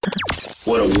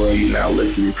What a world, you now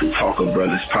listening to Talker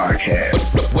Brothers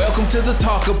Podcast. Welcome to the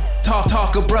Talker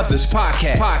Brothers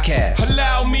Podcast.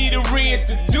 Allow me to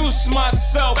reintroduce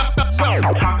myself.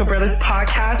 Talker Brothers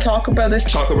Podcast. Talker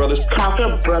Brothers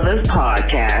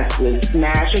Podcast with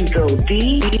Smash and Go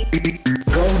D.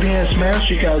 Go D and Smash,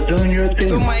 you guys doing your thing.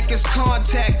 The mic is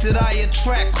contacted, I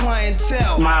attract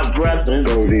clientele. My brother.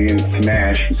 Go D and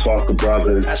Smash, Talker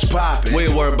Brothers. That's poppin'. We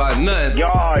ain't worried about nothing.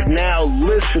 Y'all are now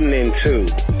listening to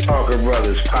Talker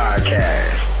Brothers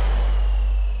Podcast.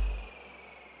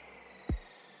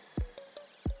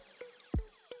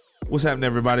 What's happening,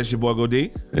 everybody? It's your boy Go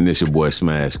D. And it's your boy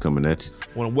Smash coming at you.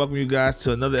 I want to welcome you guys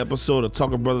to another episode of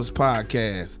Talker Brothers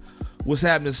Podcast. What's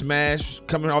happening, Smash?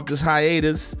 Coming off this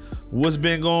hiatus, what's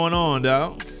been going on,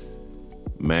 dog?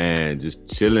 Man, just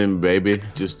chilling, baby.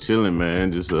 Just chilling,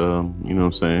 man. Just, you know what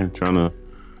I'm saying? Trying to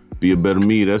be a better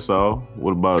me, that's all.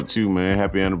 What about you, man?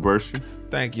 Happy anniversary.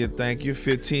 Thank you.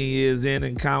 15 years in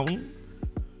and counting.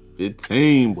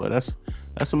 15, boy, that's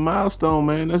a milestone,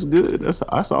 man. That's good. That's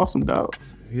awesome, dog.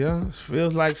 Yeah, it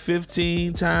feels like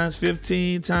 15 times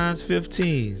 15 times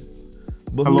 15.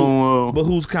 But, but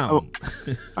who's counting?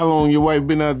 How long your wife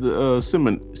been at the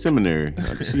seminary?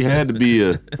 She had to be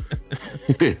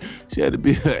an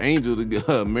angel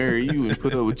to marry you and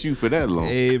put up with you for that long.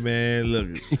 Hey, man, look.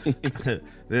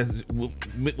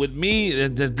 With me,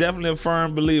 there's definitely a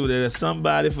firm believer that there's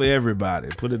somebody for everybody.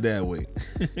 Put it that way.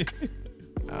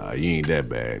 You ain't that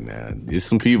bad now. There's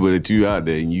some people that you out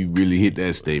there and you really hit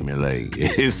that statement like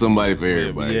it's somebody for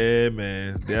everybody. Yeah,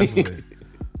 man, definitely.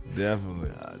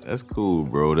 Definitely. That's cool,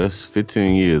 bro. That's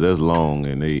 15 years. That's long.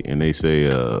 And they say,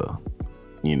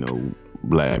 you know,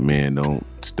 black men don't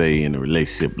stay in a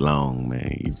relationship long,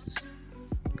 man. You just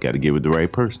got to get with the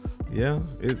right person. Yeah,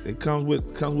 it comes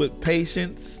with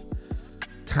patience,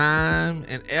 time,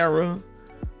 and error.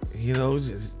 You know,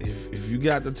 just if you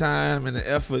got the time and the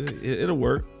effort, it'll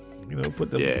work. You know, put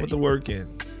the work in.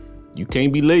 You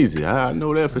can't be lazy. I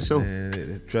know that for sure.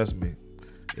 Man, trust me.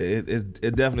 It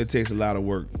definitely takes a lot of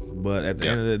work, but at the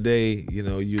end of the day, you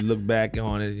know, you look back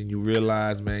on it and you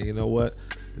realize, man, you know what?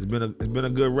 It's been a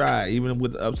good ride, even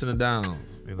with the ups and the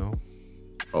downs, you know.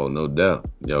 Oh, no doubt.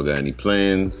 Y'all got any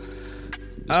plans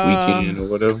this weekend or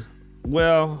whatever?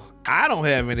 Well, I don't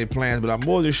have any plans, but I'm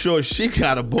more than sure she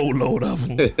got a boatload of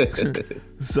them.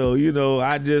 So, you know,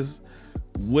 what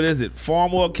is it?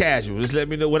 Formal or casual? Just let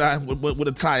me know what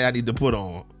attire I need to put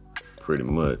on. Pretty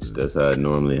much. That's how it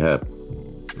normally happens.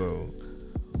 So,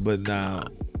 but now,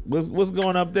 what's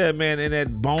going up there, man, in that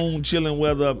bone chilling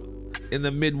weather up in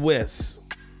the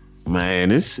Midwest?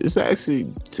 Man, it's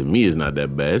actually, to me, it's not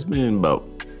that bad. It's been about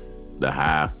the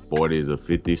high 40s or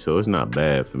 50s, so it's not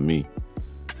bad for me.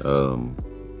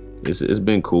 It's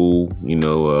been cool, you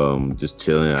know, just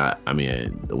chilling. I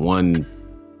mean, the one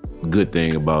good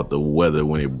thing about the weather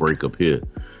when it break up here,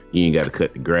 you ain't got to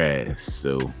cut the grass,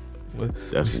 so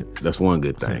that's one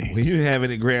good thing. Well, you didn't have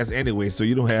any grass anyway, so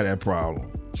you don't have that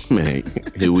problem. Man,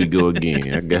 here we go again.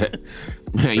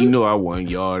 You know I won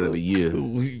yard of the year.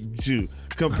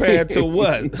 Compared to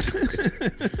what?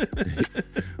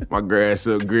 My grass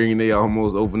up green. They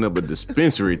almost opened up a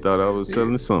dispensary. Thought I was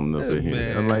selling something up in here.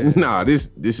 Man. I'm like, nah, this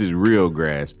is real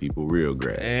grass, people, real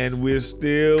grass. And we're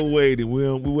still waiting. We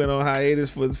went on hiatus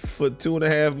for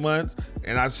 2.5 months,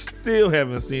 and I still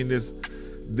haven't seen this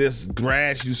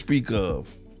grass you speak of.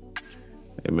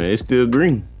 Hey man, it's still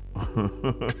green.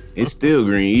 It's still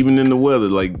green, even in the weather.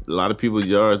 Like a lot of people's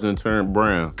yards done turned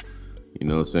brown. You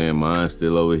know what I'm saying? Mine's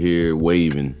still over here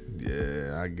waving.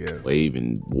 Yeah, I guess.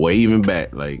 Waving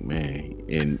back, like, man.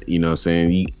 And you know what I'm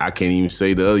saying? I can't even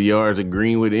say the other yards are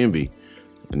green with envy.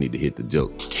 I need to hit the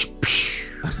joke.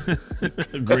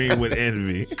 Green with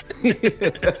envy.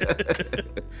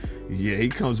 Yeah, he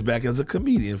comes back as a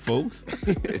comedian, folks.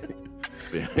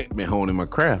 Been honing my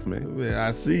craft, man. Yeah,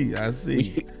 I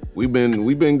see. We've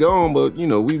been gone, but you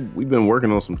know we've been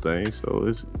working on some things, so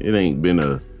it's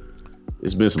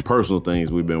been some personal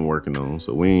things we've been working on,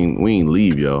 so we ain't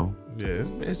leave y'all. Yeah,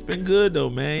 it's been good though,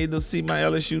 man. You don't see my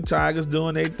LSU Tigers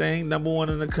doing their thing, #1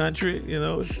 in the country. You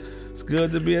know, it's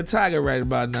good to be a Tiger right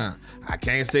about now. I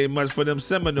can't say much for them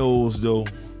Seminoles though.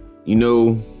 You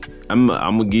know, I'm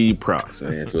gonna give you props,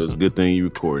 man. So it's a good thing you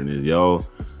recording this.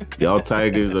 Y'all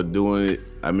Tigers are doing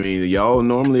it. I mean, y'all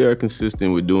normally are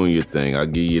consistent with doing your thing. I'll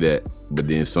give you that. But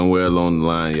then somewhere along the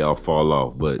line, y'all fall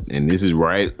off. And this is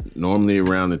right normally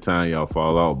around the time y'all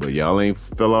fall off, but y'all ain't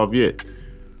fell off yet.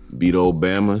 Beat old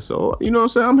Bama. So, you know what I'm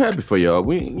saying? I'm happy for y'all.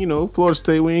 Florida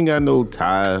State, we ain't got no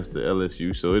ties to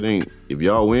LSU. So it ain't, if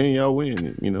y'all win,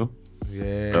 you know.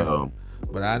 Yeah.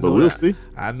 But we'll see.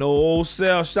 I know old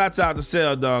Cell. Shouts out to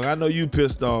Cell, dog. I know you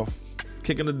pissed off.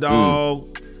 Kicking the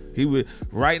dog.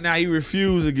 Right now he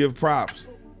refused to give props.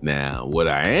 Now, what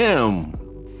I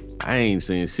ain't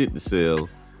saying shit to sell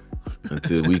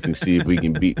until we can see if we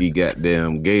can beat the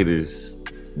goddamn Gators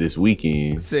this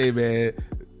weekend. Say, man,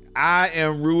 I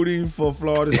am rooting for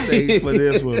Florida State for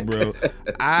this one, bro.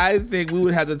 I think we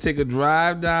would have to take a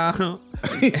drive down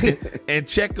and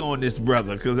check on this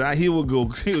brother, because he would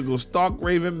go stark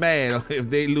raving mad if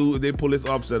they lose, if they pull this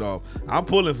upset off. I'm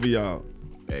pulling for y'all.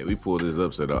 Hey, we pull this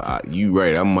upset off. You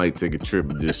right. I might take a trip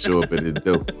and just show up at his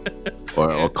door,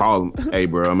 or call him. Hey,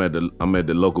 bro, I'm at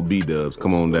the local B-Dubs.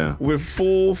 Come on down. With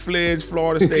full-fledged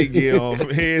Florida State gear on from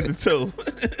head to toe.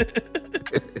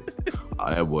 Oh,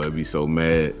 that boy be so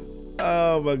mad.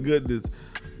 Oh my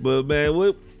goodness. But man,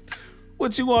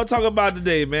 what you want to talk about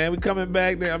today, man? We coming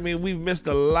back there. I mean, we've missed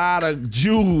a lot of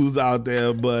jewels out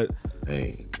there, but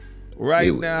hey,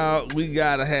 right now we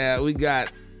got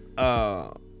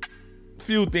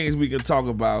few things we can talk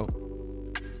about,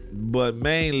 but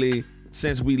mainly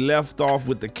since we left off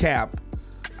with the cap,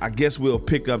 I guess we'll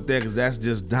pick up there because that's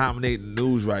just dominating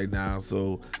news right now.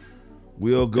 So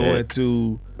we'll go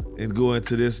into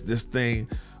this thing.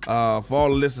 For all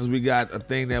the listeners, we got a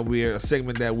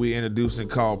segment that we're introducing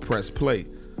called Press Play,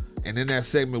 and in that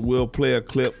segment we'll play a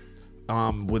clip.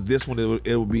 With this one,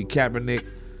 it will be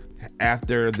Kaepernick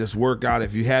after this workout.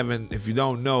 If you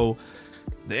don't know,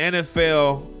 the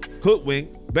NFL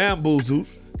hoodwinked, bamboozled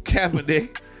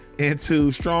Kaepernick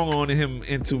into strong-arming him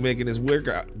into making this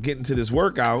workout, getting to this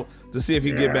workout to see if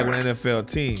he can get back with an NFL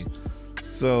team.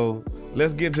 So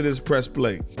let's get into this Press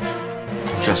Play.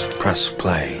 Just press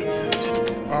play.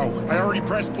 Oh, I already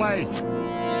pressed play.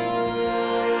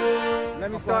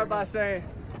 Let me start by saying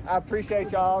I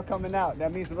appreciate y'all coming out.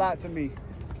 That means a lot to me.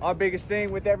 Our biggest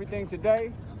thing with everything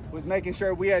today was making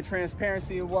sure we had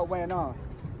transparency in what went on.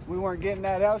 We weren't getting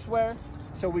that elsewhere,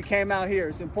 so we came out here.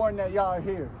 It's important that y'all are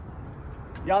here.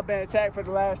 Y'all been attacked for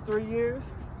the last 3 years.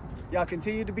 Y'all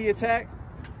continue to be attacked.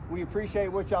 We appreciate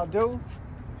what y'all do.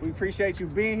 We appreciate you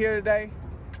being here today.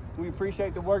 We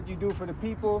appreciate the work you do for the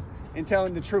people and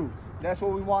telling the truth. That's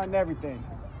what we want in everything.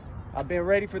 I've been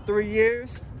ready for 3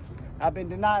 years. I've been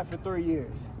denied for 3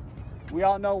 years. We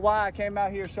all know why I came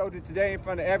out here, showed it today in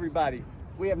front of everybody.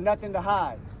 We have nothing to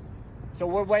hide. So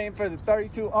we're waiting for the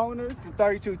 32 owners, the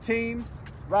 32 teams,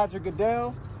 Roger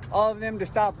Goodell, all of them to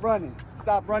stop running.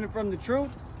 Stop running from the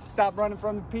truth. Stop running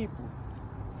from the people.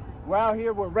 We're out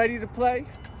here. We're ready to play.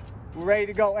 We're ready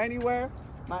to go anywhere.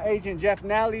 My agent, Jeff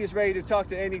Nally, is ready to talk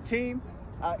to any team.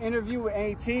 I'll interview with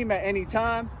any team at any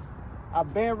time.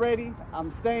 I've been ready.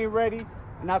 I'm staying ready.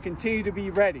 And I'll continue to be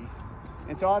ready.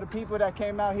 And to all the people that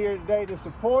came out here today to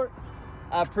support,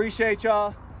 I appreciate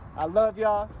y'all. I love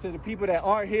y'all. To the people that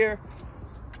aren't here,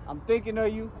 I'm thinking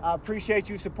of you. I appreciate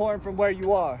you supporting from where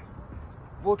you are.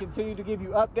 We'll continue to give you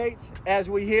updates as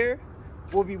we hear.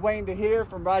 We'll be waiting to hear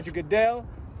from Roger Goodell,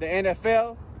 the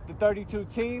NFL, the 32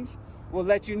 teams. We'll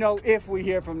let you know if we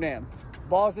hear from them.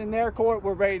 Ball's in their court.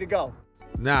 We're ready to go.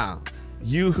 Now,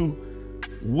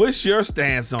 what's your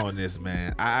stance on this,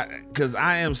 man? Because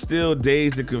I am still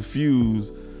dazed and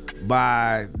confused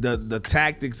by the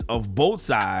tactics of both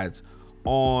sides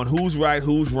on who's right,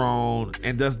 who's wrong,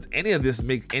 and does any of this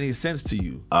make any sense to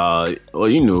you? Well,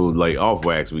 like off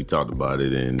wax, we talked about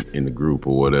it in the group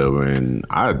or whatever, and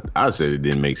I said it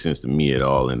didn't make sense to me at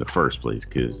all in the first place,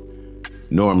 because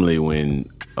normally when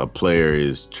a player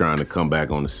is trying to come back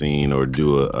on the scene or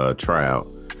do a tryout,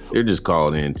 they're just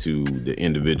called into the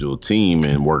individual team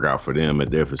and work out for them at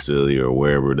their facility or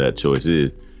wherever that choice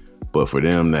is. But for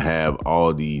them to have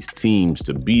all these teams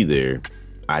to be there,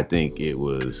 I think it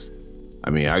was,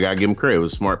 I gotta give them credit. It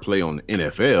was a smart play on the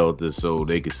NFL so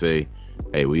they could say,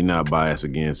 hey, we not biased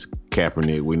against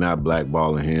Kaepernick. We not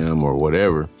blackballing him or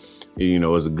whatever.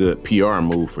 It's a good PR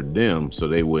move for them so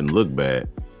they wouldn't look bad.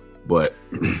 But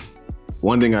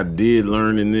one thing I did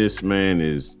learn in this, man,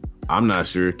 is I'm not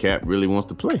sure Cap really wants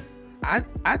to play.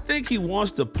 I think he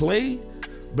wants to play,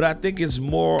 but I think it's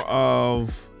more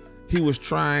of he was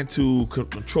trying to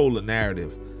control the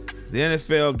narrative. The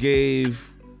NFL gave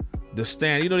the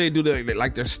stand, they do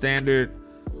their standard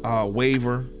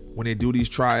waiver when they do these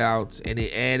tryouts, and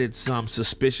they added some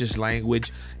suspicious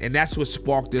language, and that's what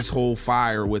sparked this whole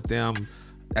fire with them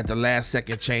at the last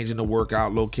second changing the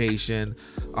workout location.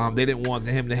 They didn't want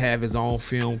him to have his own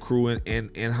film crew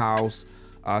in-house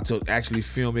to actually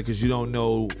film it, because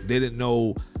they didn't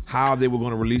know how they were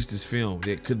going to release this film.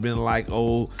 It could have been like,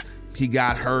 oh, he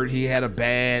got hurt, he had a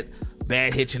bad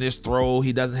hitch in his throw,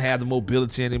 he doesn't have the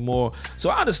mobility anymore. So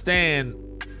I understand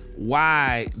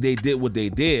why they did what they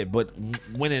did, but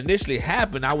when it initially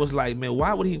happened, I was like, man,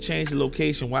 why would he change the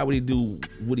location? Why would he do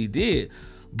what he did?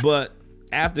 But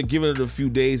after giving it a few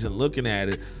days and looking at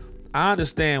it, I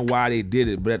understand why they did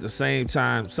it, but at the same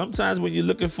time, sometimes when you're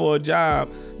looking for a job,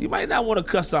 you might not want to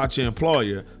cuss out your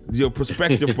employer, your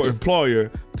prospective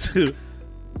employer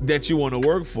that you want to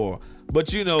work for.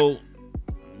 But you know,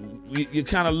 you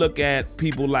kind of look at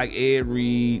people like Ed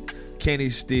Reed, Kenny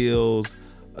Stills,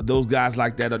 those guys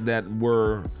like that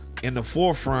were in the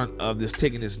forefront of this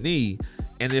taking this knee,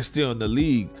 and they're still in the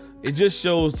league. It just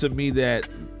shows to me that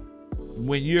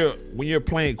when you're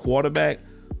playing quarterback,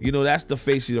 you know, that's the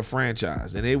face of the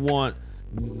franchise, and they want,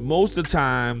 most of the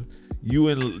time, you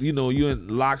in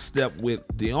lockstep with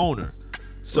the owner.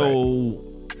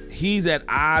 So he's at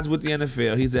odds with the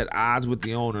NFL. He's at odds with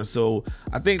the owner. So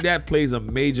I think that plays a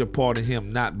major part in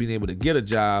him not being able to get a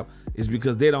job, is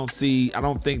because I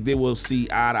don't think they will see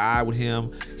eye to eye with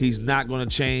him. He's not going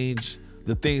to change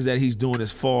the things that he's doing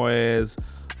as far as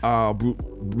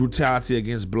brutality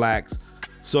against blacks.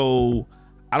 So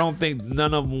I don't think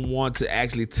none of them want to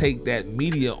actually take that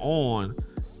media on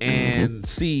and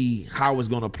see how it's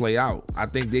going to play out. I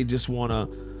think they just want to,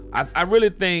 I really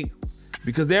think,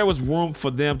 because there was room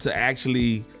for them to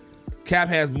actually, Cap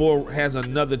has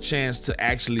another chance to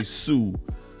actually sue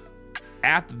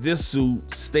after this suit,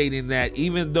 stating that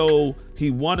even though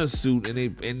he won a suit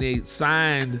and they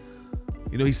signed,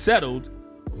 you know, he settled,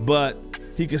 but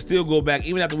he can still go back.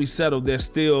 Even after we settled, there's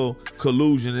still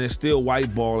collusion and there's still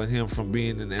whiteballing him from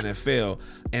being in the NFL.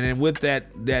 And then with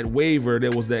that waiver,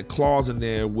 there was that clause in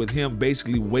there with him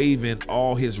basically waiving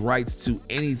all his rights to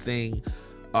anything,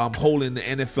 holding the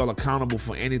NFL accountable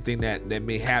for anything that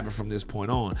may happen from this point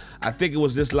on. I think it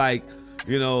was just like,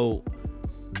 you know,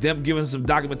 them giving some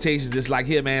documentation, just like,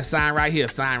 here, man, sign right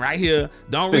here.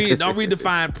 Don't read the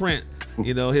fine print.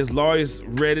 You know, his lawyers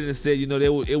read it and said, you know,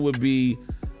 it wouldn't be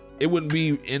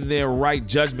in their right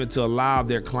judgment to allow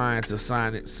their client to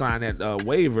sign that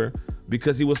waiver,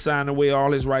 because he was signing away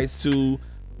all his rights to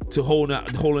hold an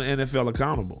NFL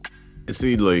accountable.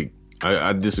 See, like,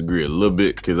 I disagree a little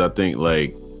bit, because I think,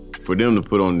 like, for them to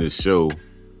put on this show,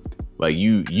 like,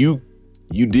 you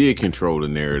did control the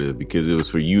narrative, because it was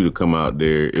for you to come out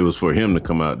there. It was for him to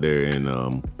come out there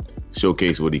and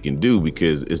showcase what he can do,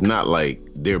 because it's not like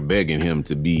they're begging him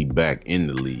to be back in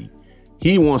the league.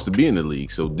 He wants to be in the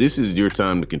league. So this is your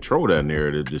time to control that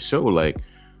narrative, to show, like,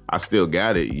 I still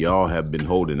got it. Y'all have been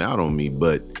holding out on me.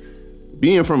 But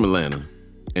being from Atlanta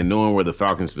and knowing where the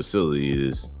Falcons facility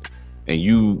is, and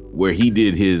where he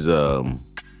did his,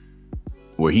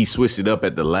 where he switched it up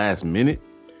at the last minute,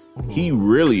 he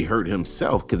really hurt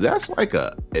himself, because that's like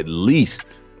at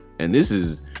least, and this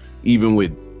is even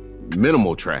with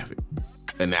minimal traffic,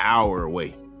 an hour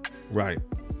away. Right.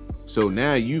 So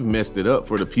now you've messed it up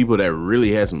for the people that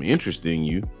really had some interest in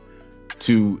you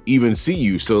to even see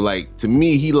you. So, like, to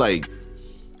me, he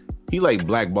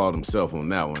blackballed himself on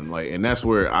that one. Like, and that's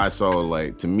where I saw,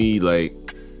 like, to me, like,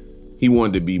 he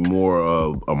wanted to be more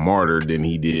of a martyr than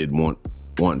he did want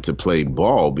to play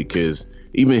ball, because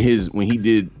even when he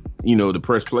did, you know, the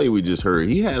press play we just heard,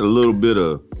 he had a little bit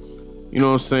of, you know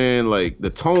what I'm saying? Like, the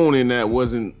tone in that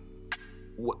wasn't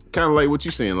kind of like what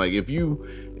you're saying. Like, if you're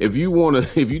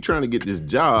trying to get this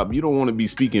job, you don't want to be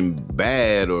speaking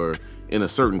bad or in a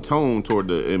certain tone toward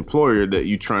the employer that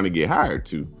you're trying to get hired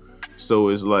to. So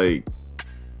it's like,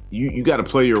 you got to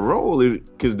play your role,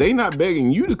 because they not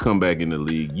begging you to come back in the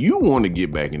league. You want to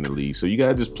get back in the league. So you got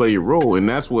to just play your role. And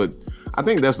that's what, I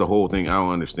think that's the whole thing I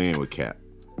don't understand with Cap,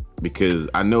 because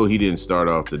I know he didn't start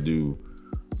off to do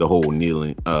the whole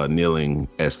kneeling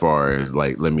as far as,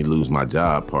 like, let me lose my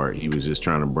job part. He was just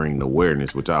trying to bring the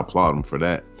awareness, which I applaud him for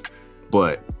that.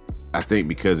 But I think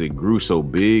because it grew so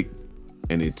big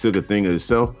and it took a thing of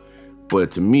itself,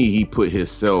 but to me, he put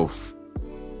himself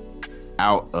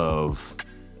out of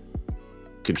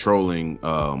controlling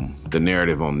the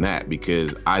narrative on that,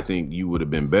 because I think you would have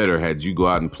been better had you go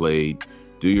out and played,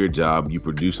 do your job, you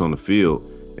produce on the field,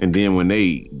 and then when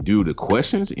they do the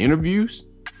questions, interviews,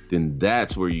 then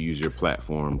that's where you use your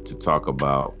platform to talk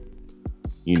about,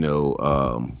 you know,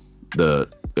 the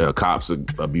cops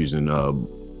abusing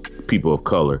people of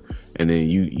color, and then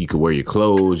you could wear your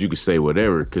clothes, you could say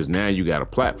whatever, because now you got a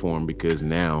platform, because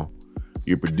now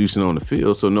you're producing on the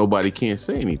field, so nobody can't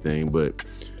say anything. But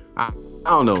I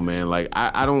don't know, man. Like,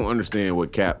 I don't understand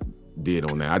what Cap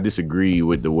did on that. I disagree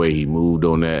with the way he moved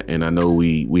on that, and I know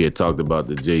we had talked about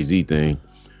the Jay-Z thing,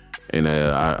 and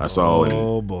I saw.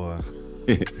 Oh boy.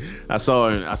 I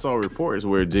saw reports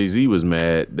where Jay-Z was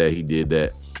mad that he did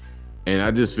that, and I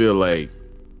just feel like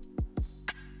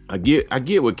I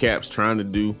get what Cap's trying to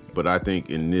do, but I think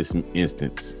in this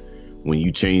instance, when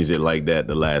you change it like that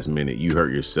the last minute, you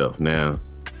hurt yourself. Now,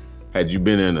 had you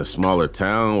been in a smaller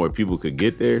town where people could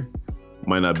get there,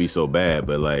 might not be so bad,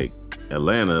 but like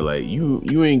Atlanta, like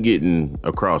you ain't getting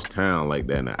across town like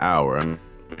that in an hour. I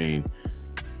mean,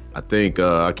 I think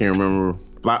I can't remember.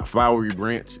 Flowery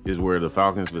Branch is where the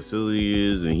Falcons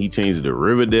facility is, and he changed it to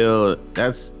Riverdale.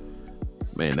 That's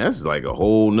like a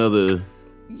whole nother.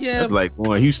 Yeah, that's like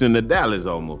going Houston to Dallas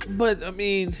almost. But I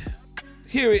mean,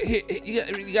 here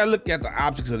you gotta look at the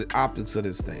optics of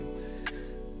this thing.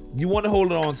 You want to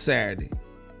hold it on Saturday.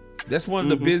 That's one of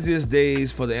the busiest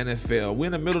days for the NFL. We're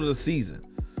in the middle of the season,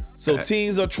 so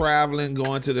teams are traveling,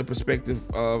 going to the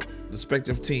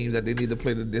respective teams that they need to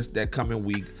play that coming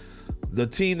week. The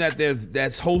team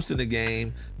that's hosting the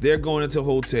game, they're going into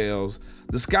hotels.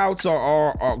 The scouts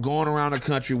are going around the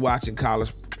country watching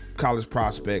college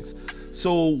prospects.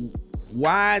 So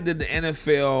why did the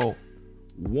NFL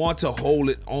want to hold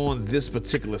it on this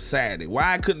particular Saturday?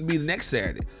 Why it couldn't be the next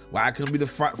Saturday? Why it couldn't be the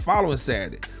following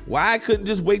Saturday? Why I couldn't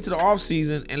just wait to the off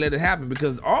season and let it happen?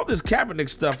 Because all this Kaepernick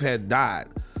stuff had died,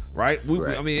 right?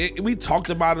 I mean, we talked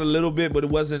about it a little bit, but it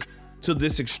wasn't to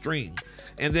this extreme.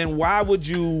 And then why would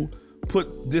you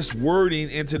put this wording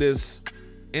into this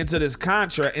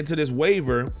contract, into this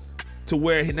waiver, to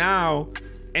where now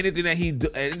anything that he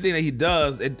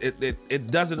does,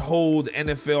 it doesn't hold the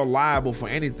NFL liable for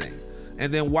anything?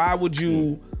 And then why would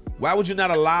you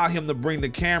not allow him to bring the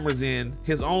cameras in,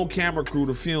 his own camera crew,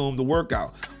 to film the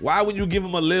workout? Why would you give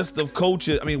him a list of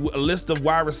coaches? I mean, a list of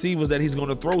wide receivers that he's going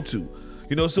to throw to?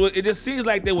 You know, so it just seems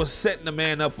like they were setting the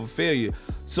man up for failure.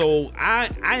 So I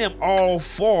am all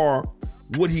for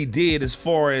what he did as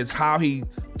far as how he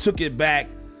took it back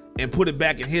and put it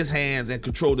back in his hands and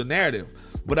control the narrative.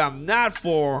 But I'm not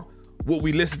for what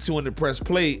we listened to in the press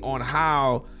play on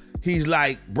how he's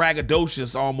like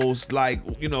braggadocious, almost like,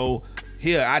 you know,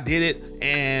 here, I did it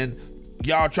and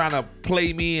y'all trying to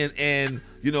play me and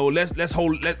you know, let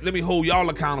me hold y'all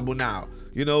accountable now.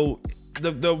 You know,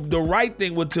 the right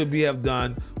thing would to be have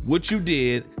done what you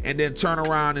did and then turn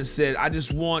around and said, I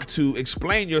just want to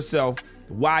explain yourself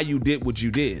why you did what you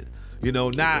did. You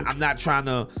know, I'm not trying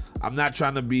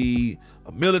to be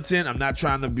militant. I'm not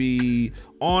trying to be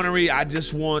ornery. I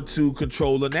just want to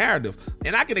control the narrative,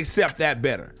 and I can accept that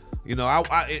better. You know,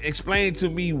 I explain to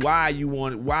me why you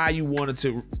wanted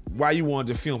to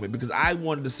film it, because I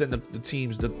wanted to send the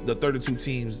teams, the 32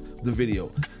 teams, the video.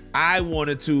 I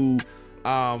wanted to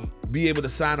be able to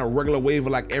sign a regular waiver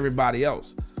like everybody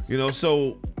else. You know,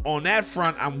 so on that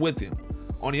front, I'm with him.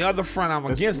 On the other front,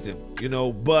 I'm against him, you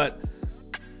know, but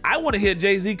I want to hear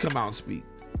Jay-Z come out and speak.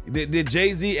 Did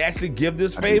Jay-Z actually give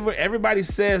this favor? Everybody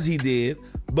says he did,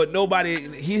 but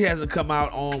he hasn't come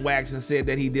out on wax and said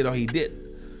that he did or he didn't,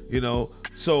 you know?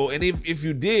 So, and if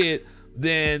you did,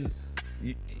 then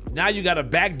now you got a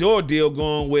backdoor deal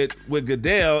going with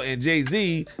Goodell and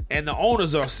Jay-Z, and the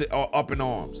owners are up in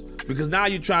arms because now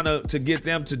you're trying to get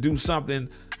them to do something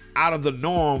out of the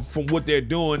norm from what they're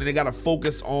doing, and they got to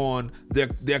focus on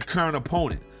their current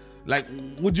opponent. Like,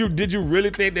 did you really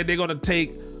think that they're gonna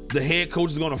take the head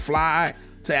coach is gonna fly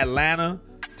to Atlanta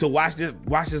to watch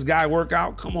this guy work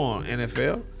out? Come on,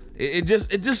 NFL. It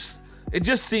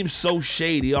just seems so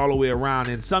shady all the way around,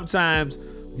 and sometimes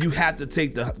you have to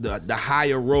take the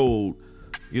higher road.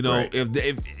 You know, right.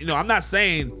 if you know, I'm not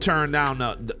saying turn down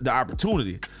the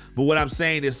opportunity, but what I'm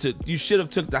saying is you should have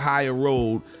took the higher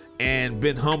road and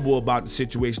been humble about the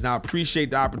situation. I appreciate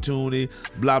the opportunity,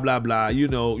 blah, blah, blah. You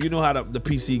know how the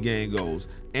PC game goes,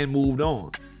 and moved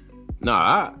on.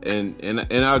 Nah, and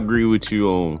I agree with you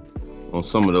on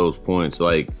some of those points.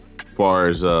 Like, far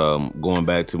as going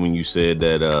back to when you said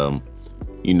that,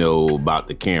 you know, about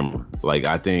the camera. Like,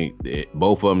 I think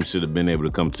both of them should have been able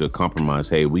to come to a compromise.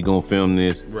 Hey, we gonna film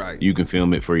this. Right. You can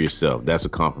film it for yourself. That's a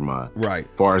compromise. Right.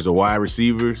 Far as the wide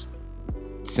receivers,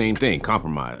 same thing,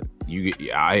 compromise.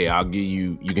 I'll give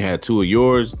you can have two of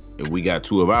yours and we got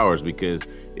two of ours, because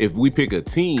if we pick a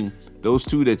team, those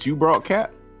two that you brought,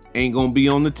 Cap, ain't gonna be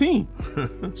on the team.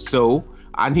 So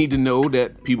I need to know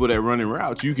that people that running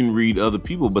routes, you can read other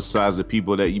people besides the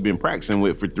people that you've been practicing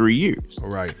with for 3 years.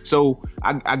 Right. So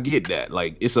I get that.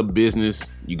 Like, it's a business.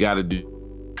 You got to do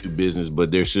business,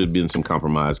 but there should have been some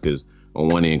compromise, because on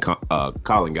one end,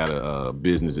 Colin got a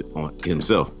business on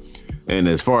himself. And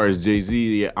as far as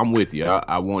Jay-Z, yeah, I'm with you.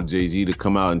 I want Jay-Z to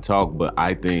come out and talk, but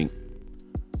I think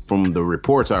from the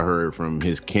reports I heard from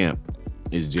his camp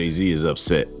is Jay-Z is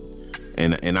upset.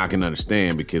 And I can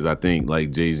understand, because I think,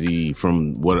 like, Jay-Z,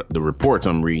 from what the reports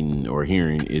I'm reading or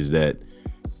hearing, is that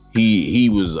he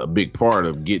was a big part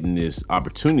of getting this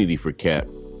opportunity for Cap,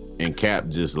 and Cap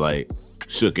just like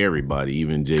shook everybody,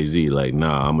 even Jay-Z, like,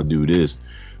 nah, I'm gonna do this,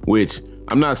 which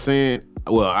I'm not saying.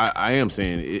 Well, I am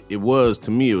saying it was,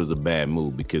 to me, it was a bad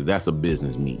move because that's a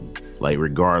business meeting. Like,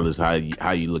 regardless how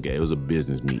you look at it, it was a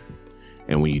business meeting.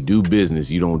 And when you do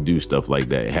business, you don't do stuff like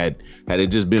that. Had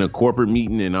it just been a corporate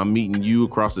meeting and I'm meeting you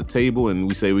across the table and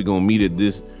we say we're going to meet at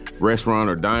this restaurant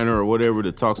or diner or whatever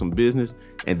to talk some business,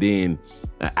 and then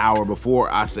an hour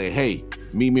before I say, hey,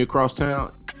 meet me across town,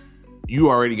 you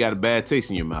already got a bad taste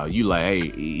in your mouth. You like, hey,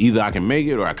 either I can make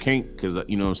it or I can't, because,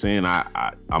 you know what I'm saying,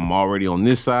 I'm already on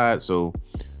this side. So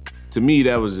to me,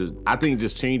 that was just, I think,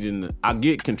 just changing. I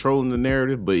get controlling the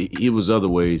narrative, but it was other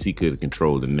ways he could have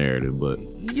controlled the narrative. But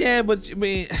yeah, but I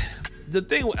mean,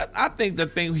 I think the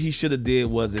thing he should have did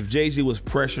was, if Jay-Z was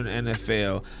pressuring the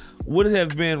NFL, would it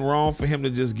have been wrong for him to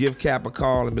just give Cap a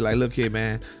call and be like, look here,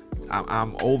 man,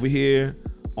 I'm over here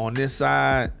on this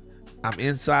side, I'm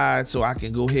inside, so I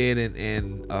can go ahead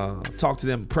and talk to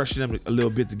them, pressure them a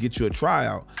little bit to get you a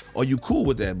tryout. Are you cool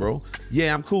with that, bro?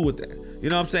 Yeah, I'm cool with that. You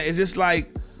know what I'm saying? It's just like,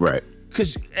 right.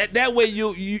 Because that way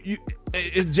you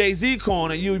in Jay-Z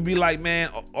corner, you would be like,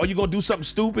 man, are you gonna do something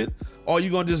stupid, or are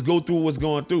you gonna just go through what's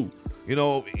going through? You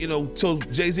know. So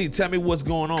Jay-Z, tell me what's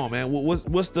going on, man.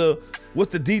 What's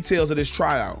the details of this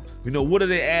tryout? You know, what are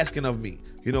they asking of me?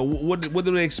 You know, what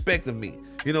do they expect of me?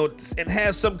 You know, and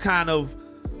have some kind of.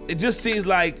 It just seems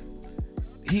like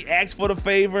he asked for the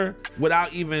favor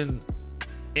without even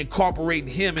incorporating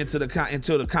him into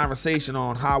the conversation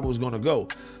on how it was going to go.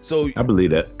 So I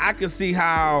believe that. I can see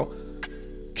how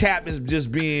Cap is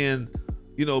just being,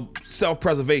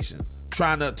 self-preservation,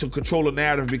 trying to control the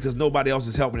narrative because nobody else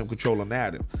is helping him control the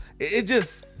narrative. It's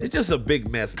just a big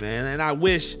mess, man. And I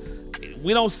wish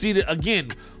we don't see this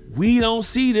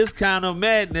kind of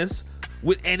madness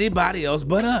with anybody else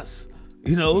but us.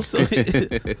 So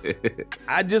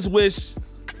I just wish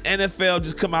NFL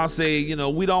just come out and say,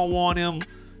 we don't want him,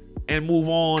 and move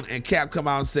on, and Cap come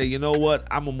out and say, you know what,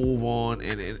 I'm gonna move on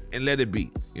and let it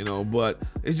be. But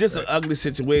it's just an ugly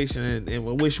situation, and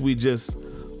I wish we just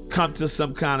come to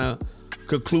some kind of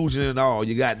conclusion at all.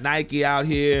 You got Nike out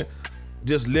here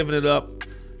just living it up,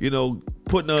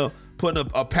 putting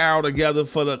apparel together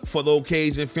for the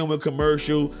occasion, filming a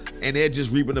commercial, and they're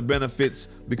just reaping the benefits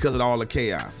because of all the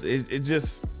chaos. It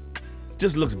just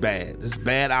looks bad. It's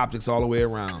bad optics all the way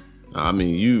around. I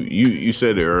mean, you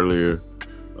said it earlier,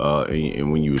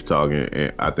 and when you was talking,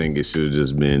 and I think it should have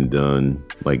just been done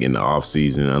like in the off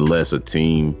season, unless a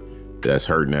team that's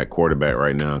hurting that quarterback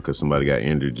right now because somebody got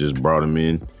injured just brought him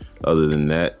in. Other than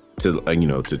that,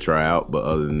 to try out, but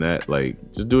other than that, like,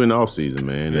 just do it in the off season,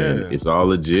 man. Yeah. And it's all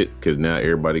legit because now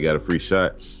everybody got a free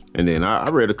shot. And then I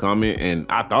read a comment, and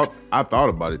I thought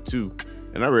about it too.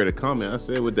 And I read a comment. I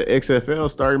said, with the XFL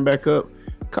starting back up,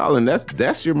 Colin,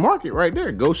 that's your market right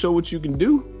there. Go show what you can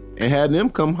do and have them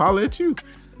come holler at you.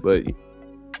 But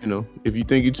if you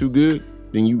think you're too good,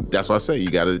 then that's why I say you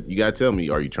gotta tell me,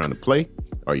 are you trying to play?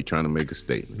 Are you trying to make a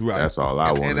statement? Right. That's all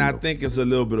I want. And I think it's a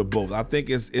little bit of both. I think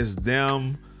it's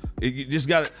them. You just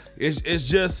got it's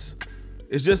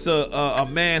just a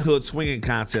manhood swinging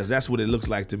contest. That's what it looks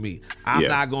like to me. I'm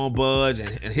not gonna budge,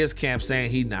 and his camp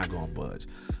saying he's not gonna budge.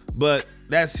 But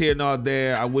that's here nor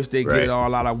there. I wish they get it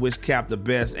all out. I wish Cap the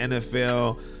best.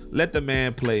 NFL, let the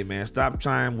man play, man. Stop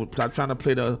trying to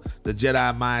play the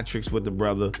Jedi mind tricks with the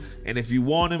brother. And if you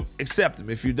want him, accept him.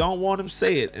 If you don't want him,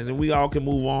 say it, and then we all can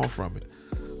move on from it.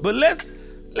 But let's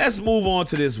move on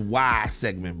to this why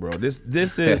segment, bro. This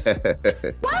is.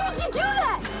 Why would you do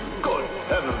that? Good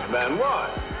heavens, man, why?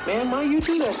 Man, why you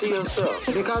do that to yourself?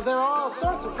 Because there are all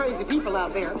sorts of crazy people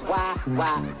out there. Why?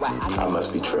 I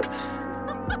must be tripping.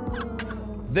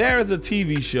 There is a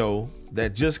TV show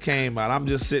that just came out. I'm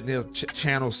just sitting here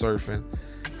channel surfing,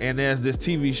 and there's this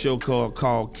TV show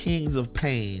called Kings of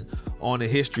Pain on the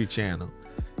History Channel.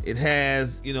 It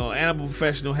has, animal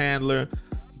professional handler,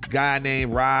 guy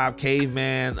named Rob,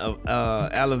 caveman of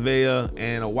Alevea,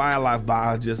 and a wildlife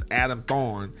biologist, Adam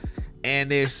Thorne, and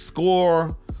they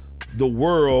score the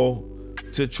world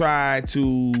to try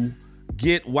to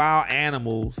get wild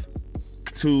animals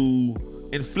to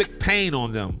inflict pain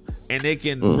on them, and they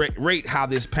can rate how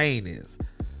this pain is.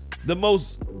 The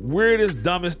most weirdest,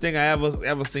 dumbest thing I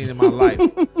ever seen in my life.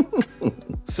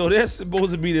 So there's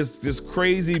supposed to be this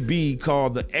crazy bee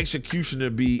called the executioner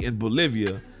bee in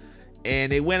Bolivia,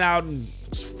 and they went out and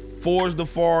foraged the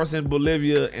forest in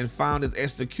Bolivia and found this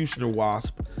executioner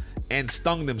wasp and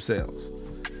stung themselves.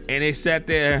 And they sat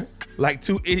there like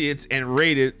two idiots and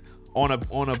rated on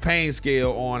a pain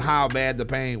scale on how bad the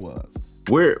pain was.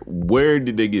 Where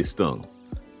did they get stung?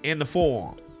 In the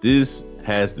forearm. This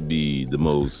has to be the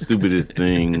most stupidest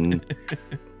thing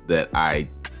that I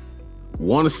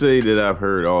want to say that I've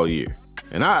heard all year.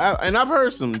 And I've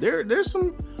heard there's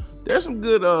some there's some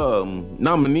good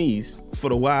nominees for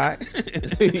the Y.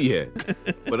 Yeah,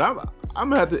 but I'm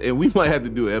gonna have to, and we might have to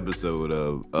do an episode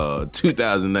of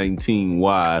 2019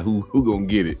 Y. Who gonna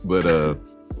get it? But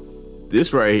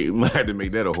this right here, might have to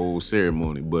make that a whole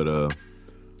ceremony. But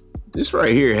this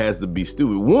right here has to be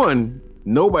stupid. One,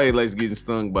 nobody likes getting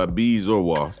stung by bees or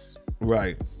wasps.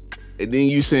 Right. And then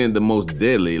you saying the most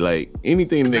deadly, like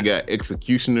anything that got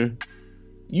executioner,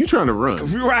 you trying to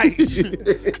run. Right.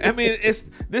 I mean,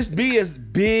 this bee is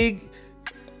big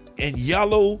and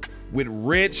yellow with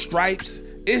red stripes.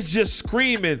 It's just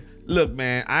screaming, look,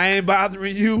 man, I ain't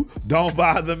bothering you. Don't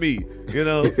bother me. You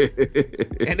know?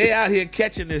 And they out here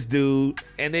catching this dude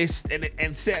and they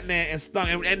sitting there and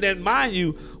stung. And then mind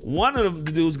you, one of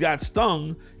the dudes got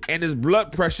stung and his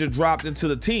blood pressure dropped into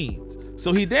the teens.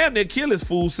 So he damn near killed his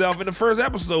fool self in the first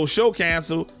episode. Show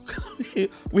canceled.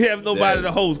 We have nobody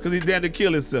to host because he damn near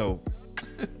killed himself.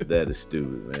 That is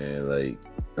stupid, man. Like,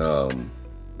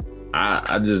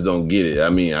 I just don't get it. I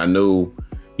mean, I know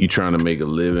you trying to make a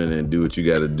living and do what you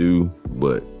got to do,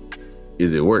 but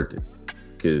is it worth it?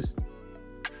 Because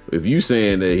if you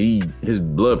saying that his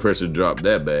blood pressure dropped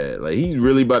that bad, like he's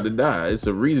really about to die. It's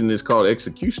a reason it's called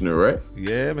executioner, right?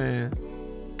 Yeah, man.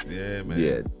 Yeah, man.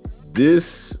 Yeah,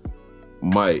 this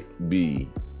might be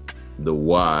the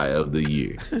Y of the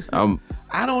year. I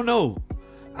don't know.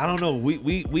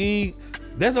 We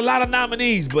there's a lot of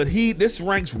nominees, but this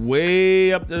ranks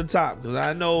way up to the top because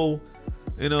I know,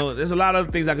 there's a lot of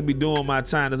other things I could be doing with my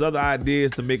time. There's other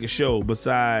ideas to make a show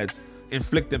besides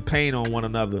inflicting pain on one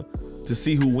another to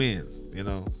see who wins.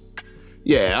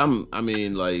 Yeah, I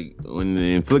mean, like when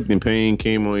the inflicting pain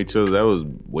came on each other, that was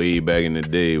way back in the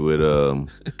day with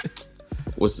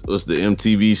what's the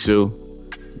MTV show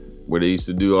where they used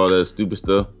to do all that stupid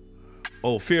stuff?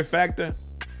 Oh, Fear Factor.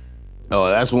 Oh,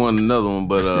 that's another one.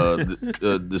 But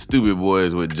the Stupid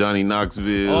Boys with Johnny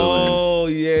Knoxville. Oh,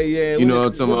 yeah. You know what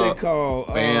I'm talking about? What they call?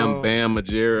 Bam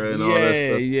Margera and all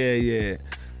that stuff. Yeah.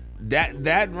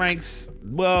 That ranks.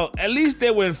 Well, at least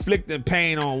they were inflicting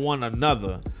pain on one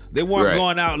another. They weren't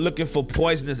going out looking for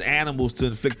poisonous animals to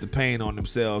inflict the pain on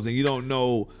themselves. And you don't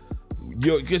know,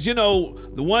 because the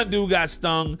one dude got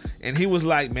stung and he was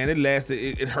like, man,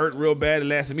 it hurt real bad. It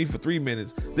lasted me for 3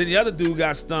 minutes. Then the other dude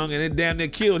got stung and it damn near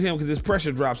killed him because his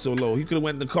pressure dropped so low. He could have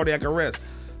went into cardiac arrest.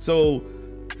 So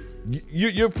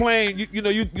you're playing,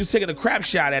 you're taking a crap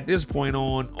shot at this point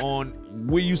on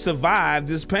will you survive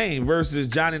this pain versus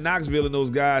Johnny Knoxville and those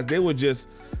guys. They were just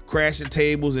crashing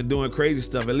tables and doing crazy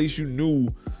stuff. At least you knew,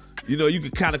 you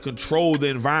could kind of control the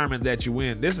environment that you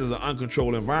in. This is an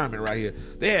uncontrolled environment right here.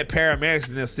 They had paramedics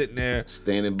and they're sitting there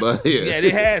standing by. Yeah,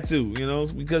 they had to,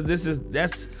 because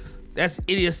that's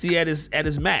idiocy at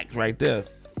its max right there.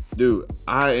 Dude,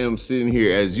 I am sitting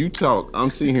here as you talk. I'm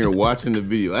sitting here watching the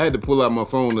video. I had to pull out my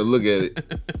phone to look at it.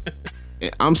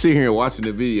 And I'm sitting here watching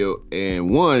the video. And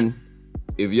one,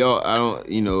 if y'all, I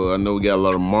know we got a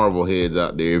lot of Marvel heads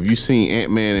out there. If you seen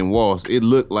Ant-Man and Wasp, it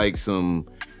looked like some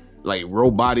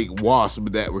robotic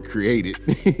wasp that were created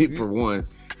for one.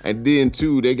 And then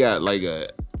two, they got like a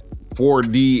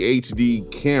 4D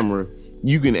HD camera.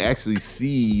 You can actually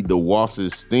see the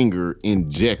wasp's stinger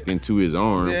inject into his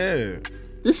arm. Yeah.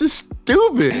 This is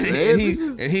stupid, man.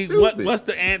 Once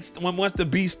the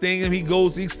bee stings him,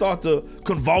 he starts to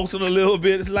convulsing a little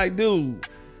bit. It's like, dude,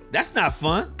 that's not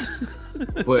fun.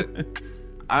 But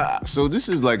so this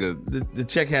is like the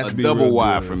check has to be double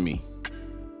Y good for me.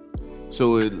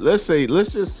 So let's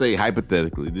just say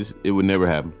hypothetically, it would never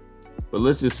happen. But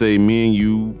let's just say me and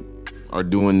you are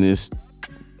doing this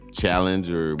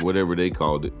challenge or whatever they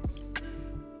called it.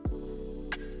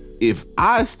 If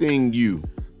I sting you,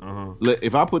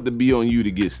 if I put the bee on you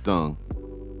to get stung,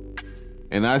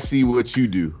 and I see what you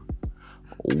do,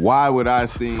 why would I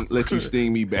let you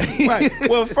sting me back? Right.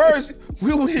 Well,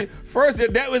 we're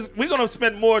gonna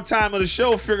spend more time on the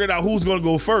show figuring out who's gonna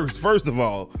go first. First of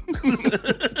all,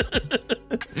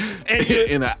 and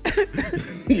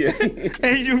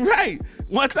you're right.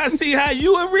 Once I see how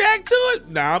you would react to it,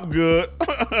 I'm good.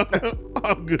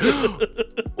 I'm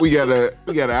good. We got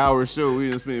an hour show.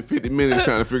 We done spent 50 minutes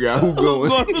trying to figure out who's going.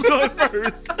 Who's going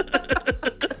first?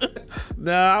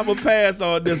 Nah, I'm gonna pass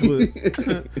on this one.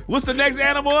 What's the next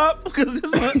animal up? Because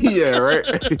this one. Yeah, right.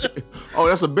 Oh,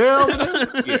 that's a bear over there?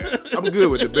 Yeah, I'm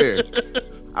good with the bear.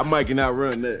 I might can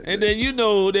outrun that. And then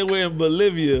they were in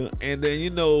Bolivia, and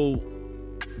then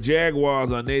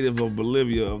jaguars are native of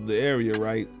Bolivia, of the area,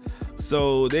 right?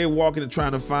 So they're walking and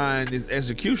trying to find this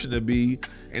executioner bee,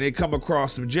 and they come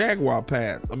across some jaguar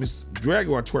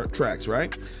tracks,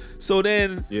 right? So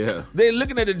then they're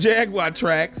looking at the jaguar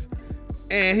tracks,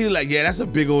 And he's like, yeah, that's a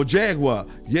big old Jaguar.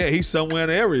 Yeah, he's somewhere in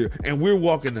the area. And we're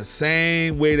walking the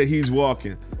same way that he's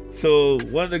walking. So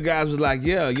one of the guys was like,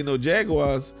 yeah, you know,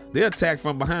 Jaguars, they attack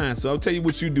from behind. So I'll tell you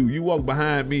what you do. You walk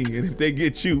behind me, and if they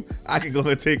get you, I can go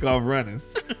and take off running.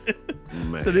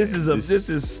 Man, so this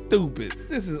is stupid.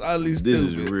 This is utterly stupid.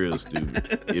 This is real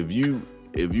stupid. If you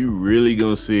really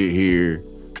gonna sit here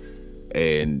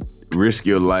and risk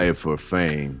your life for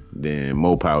fame, then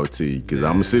more power to you. Because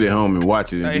I'm gonna sit at home and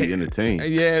watch it and be entertained.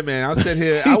 Yeah, man. I was sitting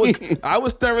here. I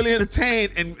was thoroughly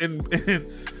entertained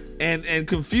and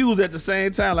confused at the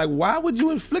same time. Like, why would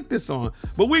you inflict this on?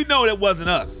 But we know that wasn't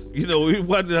us. You know, it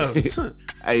wasn't us.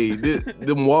 Hey,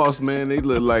 them Wasps, man, they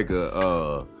look like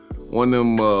a one of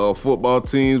them football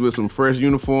teams with some fresh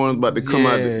uniforms about to come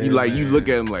out. You look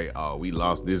at them like, oh, we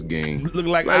lost this game. Look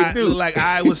like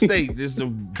Iowa State. There's the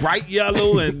bright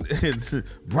yellow and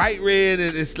bright red,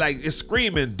 and it's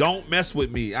screaming, "Don't mess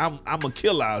with me. I'm a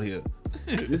killer out here."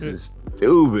 This is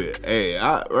stupid. Hey,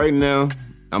 right now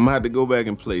I'm gonna have to go back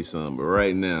and play some, but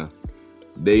right now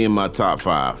they in my top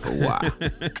 5 for why.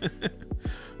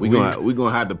 we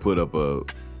gonna have to put up a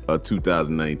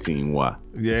 2019 why.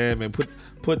 Yeah, man.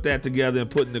 Put that together and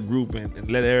put in the group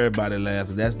and let everybody laugh.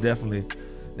 That's definitely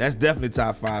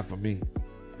top 5 for me.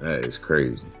 That is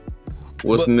crazy.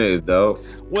 What's next, dog?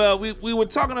 Well, we were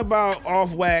talking about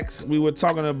Off Wax. We were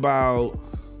talking about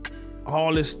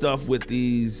all this stuff with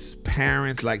these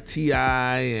parents like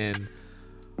T.I. and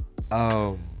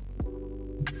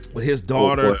with his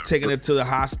daughter taking it to the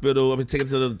hospital. Taking it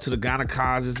to the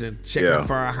gynecologist and checking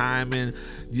for a hymen.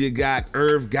 You got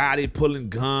Irv Gotti pulling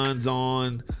guns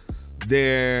on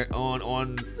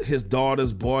his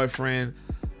daughter's boyfriend,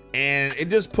 and it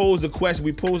just posed a question.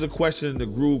 We posed a question in the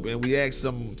group, and we asked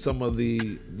some of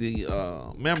the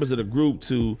members of the group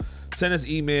to send us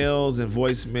emails and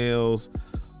voicemails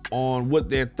on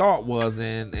what their thought was,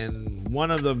 and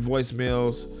one of the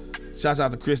voicemails, shouts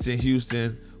out to Christian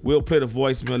Houston, we'll play the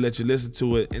voicemail, let you listen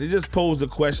to it, and it just posed a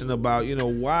question about, you know,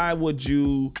 when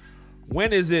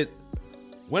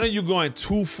are you going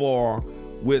too far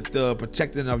with the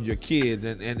protecting of your kids,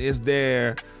 and is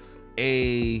there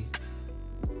a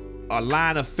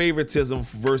line of favoritism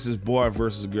versus boy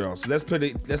versus girl? So let's play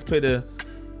the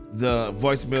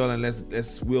voicemail, and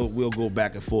we'll go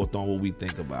back and forth on what we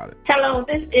think about it. Hello,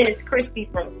 this is Christy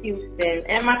from Houston,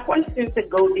 and my question to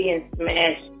Goldie and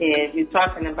Smash is: you're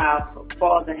talking about a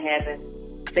father having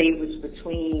favorites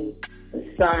between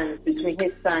his son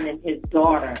and his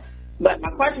daughter. But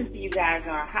my question to you guys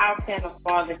are, how can a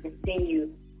father continue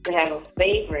to have a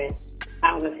favorite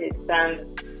out of his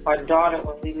son or daughter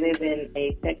when we live in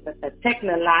a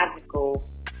technological,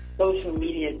 social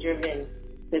media-driven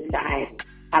society?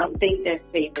 I don't think they're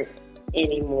favorites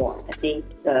anymore. I think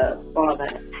the father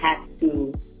has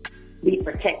to be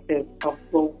protective of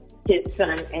both his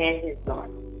son and his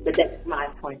daughter. But that's my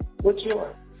point. What's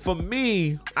yours? For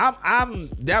me,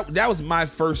 that was my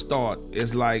first thought.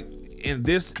 Is like, in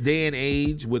this day and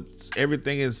age, with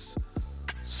everything is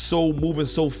so moving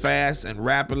so fast and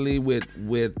rapidly with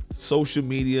social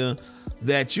media,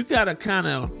 that you gotta kind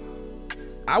of,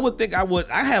 I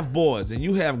have boys and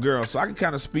you have girls, so I can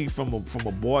kind of speak from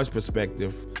a boy's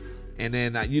perspective, and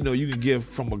then you can give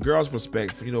from a girl's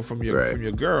perspective, from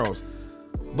your girls.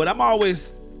 But I'm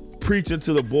always preaching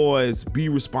to the boys, be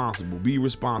responsible,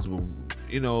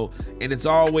 and it's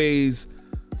always,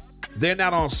 they're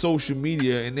not on social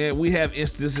media, and then we have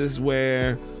instances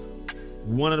where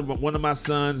one of my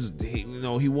sons,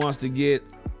 he wants to get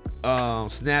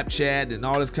Snapchat and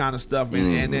all this kind of stuff,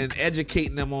 and then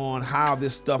educating them on how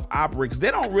this stuff operates.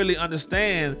 They don't really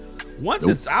understand. Once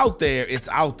it's out there, it's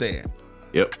out there.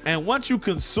 Yep. And once you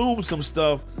consume some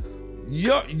stuff,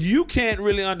 you can't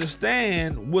really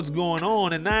understand what's going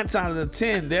on, and 9 times out of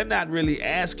 10, they're not really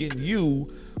asking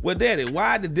you, well, Daddy,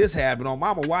 why did this happen? Or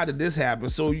Mama, why did this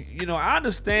happen? So, I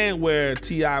understand where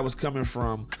T.I. was coming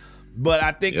from, but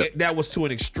I think that was to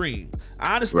an extreme.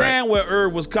 I understand where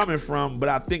Irv was coming from, but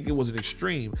I think it was an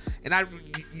extreme. And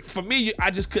for me, I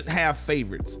just couldn't have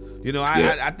favorites.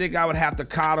 I think I would have to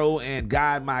coddle and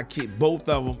guide my kid, both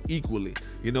of them equally.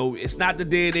 It's not the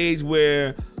day and age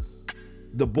where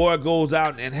the boy goes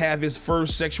out and have his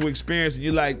first sexual experience and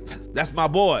you're like, that's my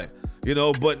boy.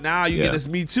 But now you get this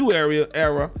Me Too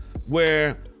era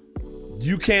where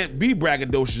you can't be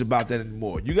braggadocious about that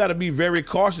anymore. You got to be very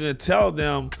cautious and tell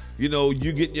them, you're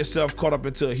getting yourself caught up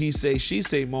into a he say, she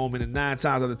say moment, and 9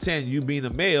 times out of 10, you being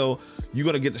a male, you're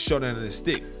going to get the short end of the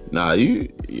stick. Nah,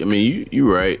 you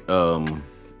right. I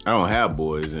don't have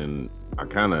boys, and I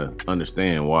kind of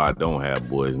understand why I don't have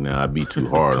boys now. I'd be too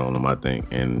hard on them, I think,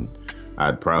 and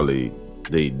I'd probably,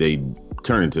 they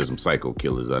turn into some psycho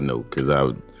killers, I know,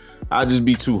 because I'd just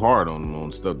be too hard on them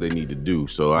on stuff they need to do.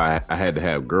 So I had to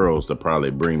have girls to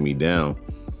probably bring me down.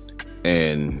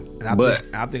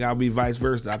 I think I'll be vice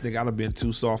versa. I think I'd have been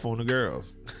too soft on the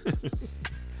girls.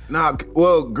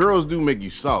 Well, girls do make you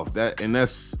soft.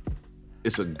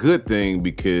 It's a good thing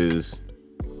because,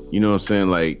 you know what I'm saying,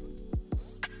 like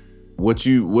what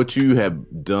you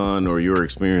have done or your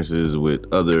experiences with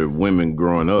other women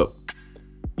growing up,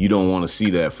 you don't want to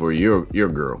see that for your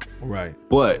girl. Right.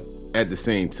 But at the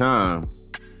same time,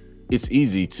 it's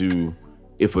easy to,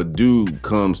 if a dude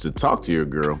comes to talk to your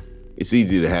girl, it's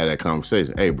easy to have that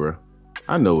conversation. Hey, bro,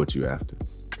 I know what you after.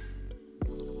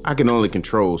 I can only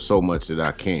control so much that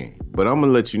I can. But I'm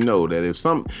going to let you know that if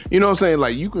you know what I'm saying?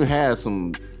 Like, you can have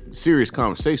some serious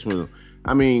conversation with them.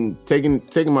 I mean, taking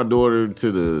my daughter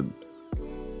to the,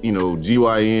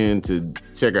 GYN to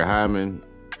check her hymen,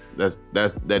 that's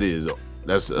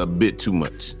a bit too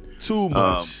much. Too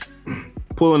much.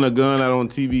 Pulling a gun out on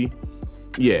TV,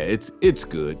 yeah, it's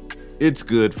good. It's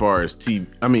good far as TV.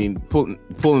 I mean,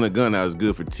 pulling a gun out is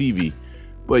good for TV,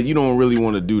 but you don't really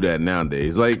want to do that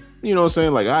nowadays. Like, you know what I'm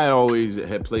saying? Like, I always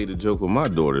had played a joke with my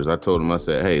daughters. I told them, I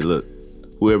said, hey, look,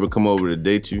 whoever come over to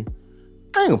date you,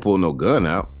 I ain't gonna pull no gun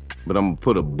out, but I'm gonna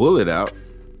put a bullet out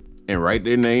and write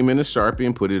their name in a Sharpie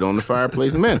and put it on the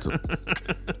fireplace mantle.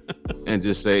 And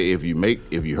just say, if you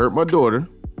hurt my daughter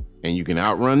and you can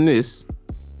outrun this,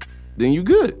 then you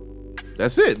good.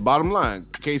 That's it. Bottom line,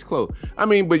 case closed. I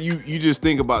mean, but you just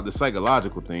think about the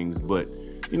psychological things, but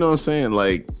you know what I'm saying?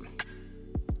 Like,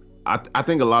 I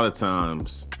think a lot of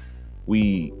times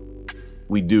we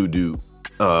do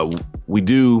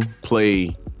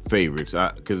play favorites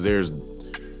because there's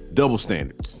double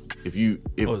standards.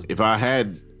 If I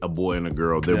had a boy and a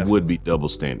girl, there would be double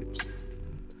standards.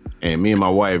 And me and my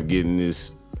wife get in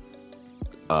this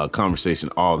conversation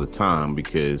all the time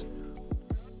because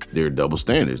there are double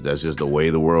standards. That's just the way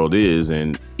the world is,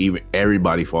 and even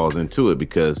everybody falls into it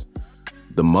because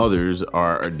the mothers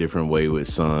are a different way with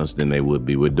sons than they would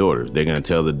be with daughters. They're gonna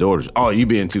tell the daughters, "Oh, you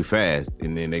being too fast,"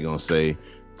 and then they're gonna say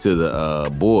to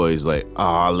the boys, like,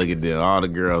 "Oh, look at them, all the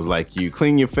girls like you.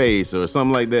 Clean your face," or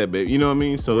something like that, babe. You know what I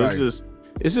mean? So right.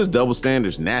 It's just double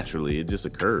standards naturally. It just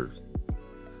occurs.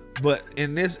 But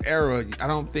in this era, I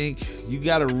don't think you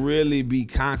got to really be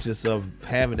conscious of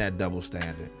having that double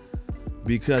standard.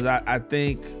 Because I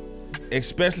think,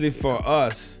 especially for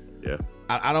us,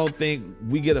 I don't think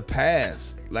we get a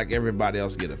pass like everybody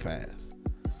else get a pass.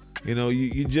 You know,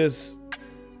 you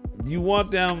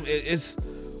want them.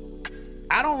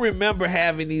 I don't remember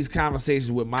having these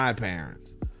conversations with my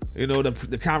parents. You know,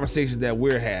 the conversations that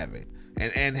we're having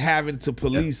and having to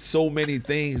police so many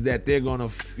things that they're gonna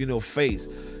face.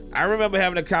 I remember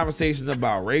having a conversation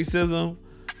about racism.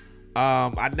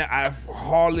 I've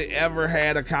hardly ever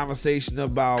had a conversation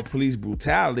about police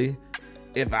brutality.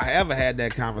 If I ever had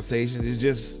that conversation, it's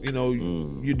just,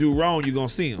 you do wrong, you're going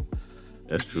to see them.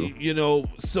 That's true.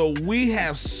 So we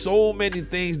have so many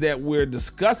things that we're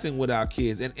discussing with our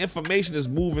kids, and information is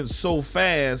moving so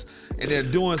fast, and they're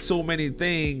doing so many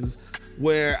things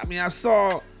where, I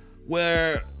saw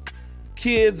where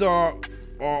kids are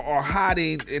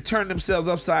hiding, they turn themselves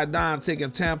upside down, taking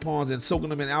tampons and soaking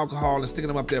them in alcohol and sticking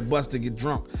them up their butts to get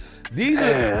drunk.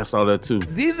 I saw that too.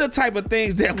 These are the type of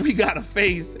things that we gotta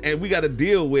face and we gotta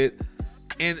deal with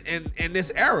in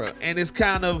this era. And it's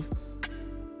kind of,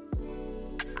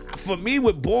 for me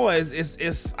with boys,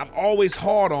 I'm always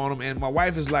hard on them, and my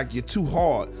wife is like, you're too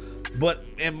hard. But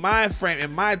in my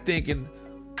thinking,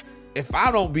 if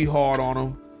I don't be hard on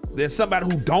them, then somebody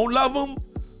who don't love them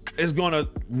is gonna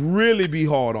really be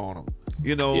hard on them,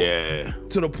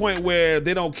 to the point where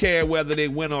they don't care whether they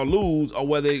win or lose or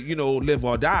whether live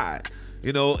or die,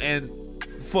 and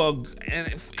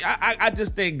I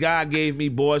just think God gave me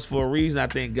boys for a reason. I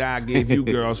think God gave you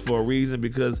girls for a reason,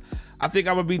 because I think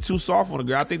I would be too soft on a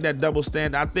girl. I think that double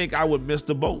standard, I think I would miss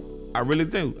the boat. I really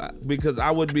do, because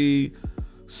I would be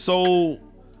so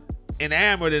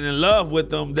enamored and in love with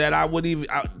them that I would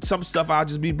some stuff I'll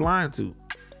just be blind to.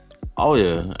 Oh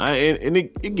yeah, and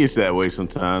it gets that way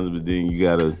sometimes, but then you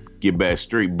gotta get back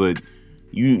straight. But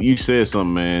you said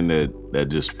something, man, that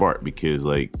just sparked, because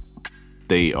like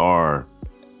they're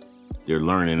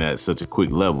learning at such a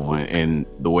quick level, and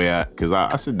the way because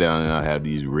I sit down and I have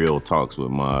these real talks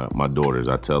with my daughters.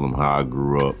 I tell them how I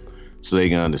grew up, so they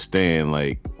can understand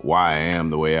like why I am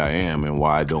the way I am and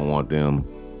why I don't want them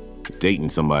dating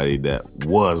somebody that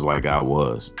was like I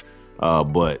was.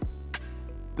 But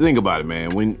think about it,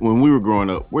 man. When we were growing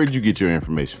up, where did you get your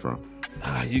information from?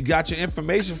 You got your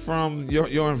information from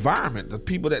your environment, the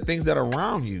people, things that are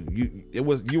around you.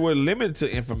 You were limited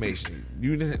to information.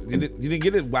 You didn't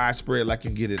get it widespread like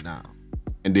you get it now.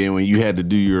 And then when you had to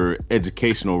do your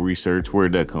educational research,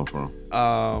 where'd that come from?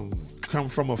 Come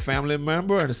from a family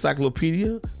member, an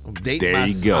encyclopedia. There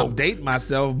you go. I'm dating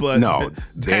myself, but no,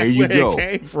 there you go.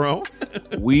 It came from.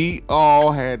 We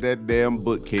all had that damn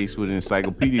bookcase with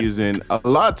encyclopedias, and a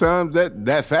lot of times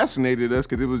that fascinated us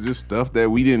because it was just stuff that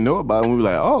we didn't know about, and we were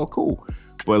like, oh, cool.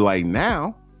 But like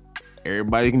now,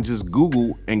 everybody can just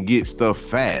Google and get stuff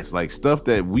fast, like stuff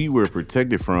that we were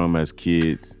protected from as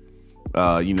kids.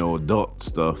 Adult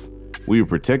stuff we were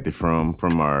protected from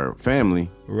our family.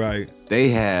 Right. They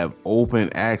have open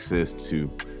access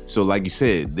to. So like you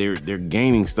said, they're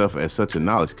gaining stuff as such a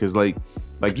knowledge. Because like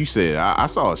you said, I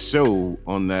saw a show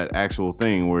on that actual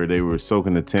thing where they were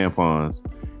soaking the tampons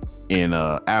in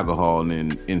alcohol and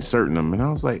then inserting them. And I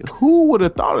was like, who would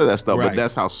have thought of that stuff? Right. But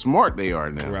that's how smart they are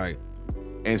now. Right.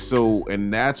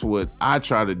 And that's what I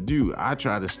try to do. I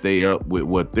try to stay up with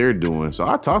what they're doing. So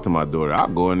I talk to my daughter. I'll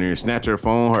go in there and snatch her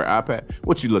phone, her iPad.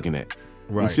 What you looking at?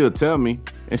 Right. And she'll tell me,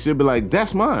 and she'll be like,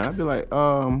 that's mine. I'll be like,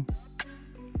 and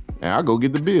I'll go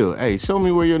get the bill. Hey, show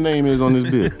me where your name is on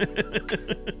this bill.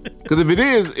 Because if it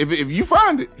is, if you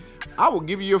find it, I will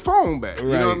give you your phone back.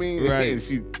 Right. You know what I mean? Right.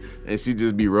 And she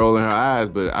just be rolling her eyes,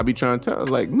 but I be trying to tell her,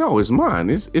 like, no, it's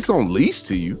mine. It's on lease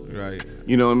to you. Right.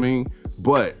 You know what I mean?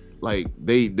 But like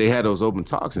they had those open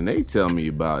talks and they tell me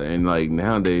about it. And like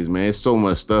nowadays, man, it's so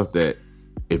much stuff that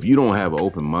if you don't have an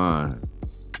open mind,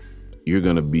 you're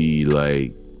gonna be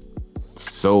like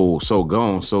so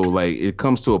gone. So like it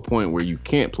comes to a point where you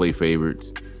can't play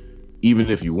favorites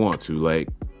even if you want to. Like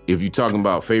if you're talking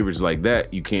about favorites like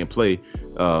that, you can't play.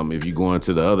 If you go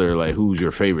into the other, like who's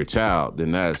your favorite child,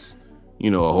 then that's a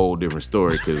whole different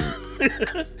story, because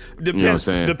you know what I'm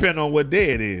saying? Depend on what day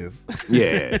it is.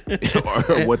 Yeah.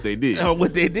 or what they did. Or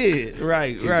what they did.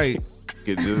 Right. Cause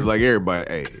just like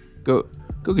everybody, hey, go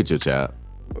get your child.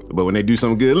 But when they do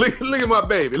something good, look at my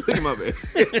baby. Look at my baby.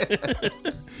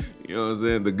 You know what I'm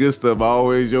saying? The good stuff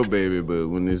always your baby, but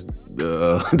when it's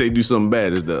they do something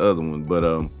bad, it's the other one.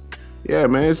 But yeah,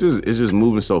 man, it's just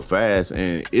moving so fast,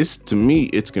 and to me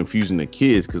it's confusing the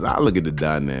kids, because I look at the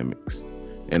dynamics.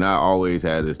 And I always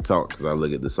had this talk because I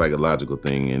look at the psychological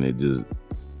thing, and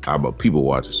I'm a people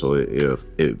watcher, so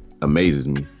it amazes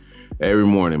me. Every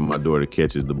morning, my daughter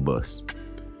catches the bus.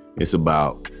 It's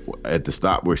about, at the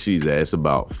stop where she's at, it's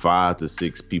about 5 to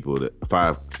 6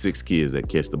 kids that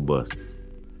catch the bus.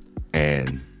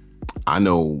 And I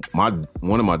know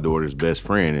one of my daughter's best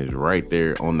friend is right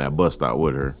there on that bus stop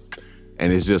with her.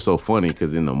 And it's just so funny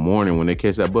because in the morning when they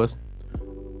catch that bus,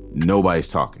 nobody's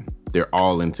talking. They're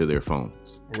all into their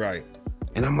phones. Right.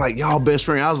 And I'm like, y'all best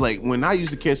friend. I was like, when I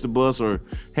used to catch the bus or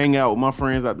hang out with my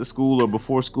friends after school or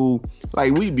before school,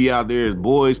 like we'd be out there as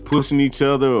boys pushing each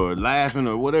other or laughing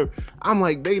or whatever. I'm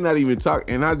like, they not even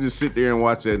talking. And I just sit there and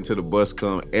watch that until the bus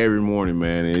come every morning,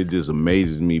 man. And it just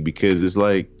amazes me, because it's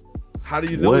like, how do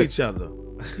you know each other?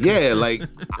 Yeah, like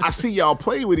I see y'all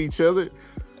play with each other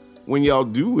when y'all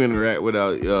do interact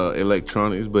without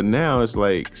electronics. But now it's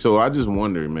like, so I just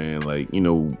wonder, man, like,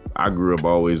 I grew up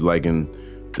always liking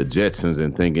the Jetsons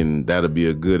and thinking that'll be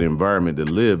a good environment to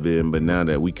live in. But now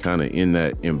that we kind of in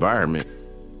that environment,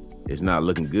 it's not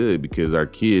looking good, because our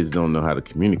kids don't know how to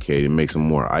communicate. It makes them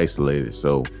more isolated.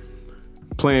 So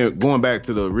going back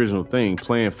to the original thing,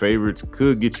 playing favorites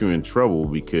could get you in trouble,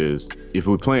 because if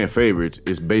we're playing favorites,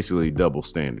 it's basically double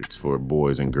standards for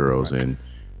boys and girls. Right.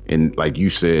 And like you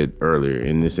said earlier,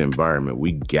 in this environment,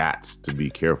 we got to be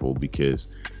careful,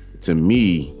 because to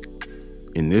me,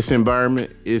 in this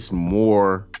environment, it's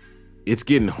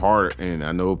getting harder. And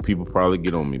I know people probably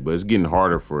get on me, but it's getting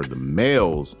harder for the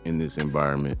males in this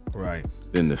environment, right,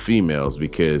 than the females,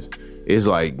 because it's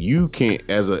like you can't,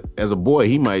 as a boy,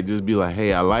 he might just be like,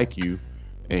 hey, I like you.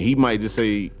 And he might just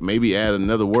say, maybe add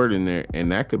another word in there,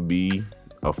 and that could be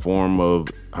a form of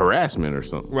harassment or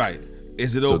something. Right.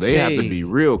 Is it okay? So they have to be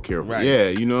real careful. Right. Yeah,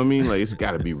 you know what I mean? Like, it's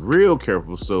got to be real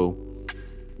careful. So,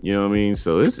 you know what I mean?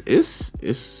 So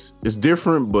it's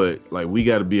different, but like we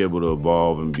got to be able to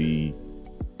evolve and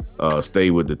stay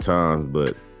with the times.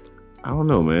 But I don't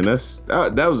know, man.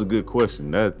 That was a good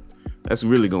question. That's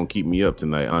really gonna keep me up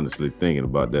tonight, honestly, thinking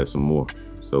about that some more.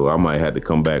 So I might have to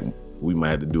come back. We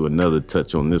might have to do another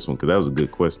touch on this one, because that was a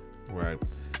good question. Right.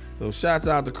 So shouts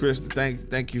out to Chris.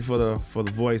 Thank you for the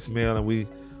voicemail, and we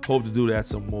hope to do that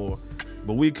some more.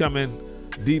 But we coming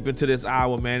deep into this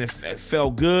hour, man. It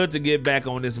felt good to get back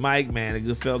on this mic, man. It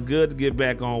just felt good to get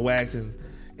back on wax, and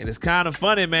it's kind of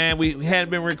funny, man. We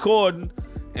hadn't been recording,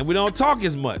 and we don't talk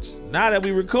as much. Now that we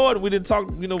record, we didn't talk,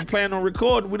 plan on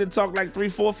recording, we didn't talk like 3,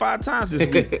 4, 5 times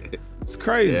this week. It's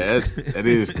crazy. Yeah, that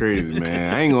is crazy,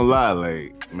 man. I ain't gonna lie,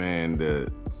 like, man,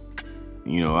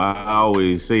 you know, I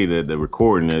always say that the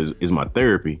recording is my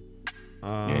therapy.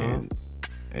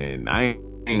 And I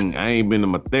ain't been to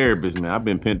my therapist, man. I've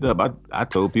been pent up. I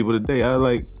told people today, I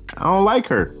don't like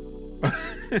her.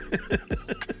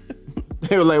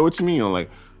 They were like, what you mean you don't like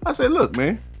her? I said, look,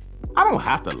 man, I don't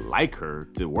have to like her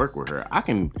to work with her. I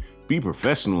can be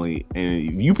professionally, and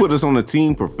if you put us on a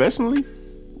team professionally,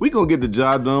 we gonna get the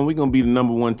job done. We gonna be the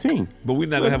number one team. But we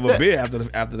not gonna have a beer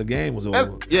after the game was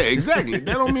over. Yeah, exactly.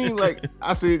 That don't mean like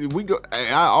I said. If we go,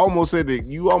 I almost said that.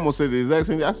 You almost said the exact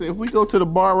same thing. I said if we go to the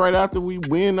bar right after we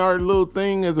win our little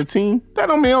thing as a team, that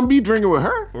don't mean I'm be drinking with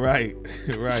her. Right.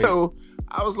 So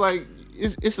I was like,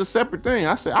 it's a separate thing.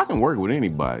 I said I can work with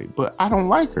anybody, but I don't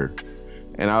like her.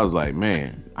 And I was like,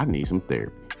 man, I need some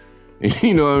therapy.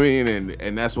 You know what I mean?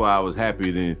 And that's why I was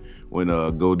happy then when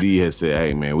Go D had said,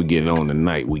 hey, man, we getting on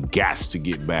tonight. We got to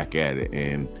get back at it.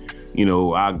 And, you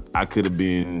know, I could have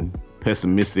been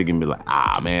pessimistic and be like,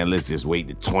 man, let's just wait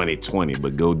to 2020.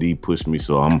 But Go D pushed me,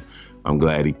 so I'm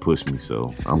glad he pushed me.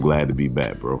 So I'm glad to be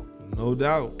back, bro. No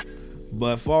doubt.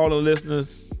 But for all the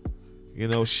listeners, you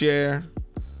know, share,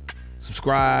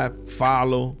 subscribe,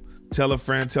 follow, tell a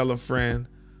friend.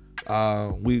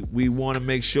 We want to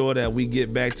make sure that we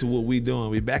get back to what we're doing.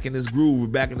 We're back in this groove. We're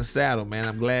back in the saddle, man.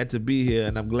 I'm glad to be here,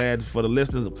 and I'm glad for the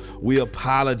listeners. We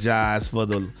apologize for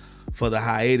the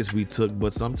hiatus we took,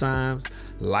 but sometimes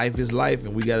life is life,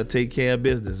 and we got to take care of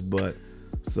business. But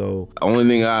so the only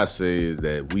thing I say is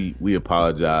that we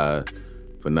apologize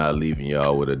for not leaving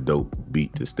y'all with a dope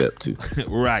beat to step to.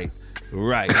 Right.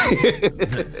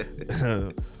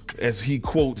 As he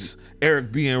quotes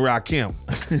Eric B. and Rakim.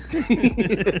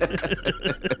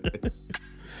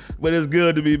 But it's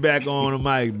good to be back on the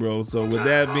mic, bro. So with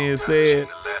that being said,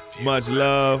 much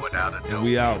love, and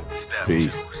we out.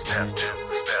 Peace.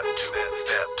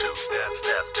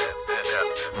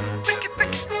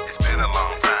 It's been a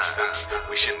long time.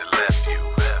 We shouldn't have left you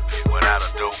without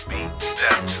a dope beat.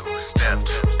 Step two.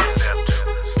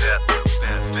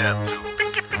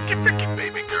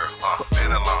 Baby girl,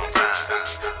 been a long time.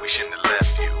 We shouldn't have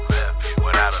left you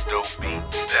without a dope beat.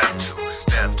 Step two.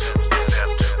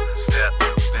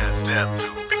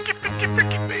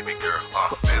 Baby girl,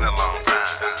 been a long time.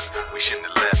 We shouldn't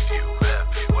have left you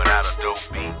without a dope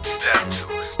beat. Step two.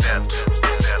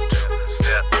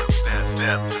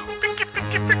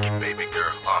 Baby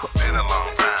girl, been a long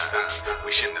time.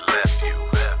 We shouldn't have left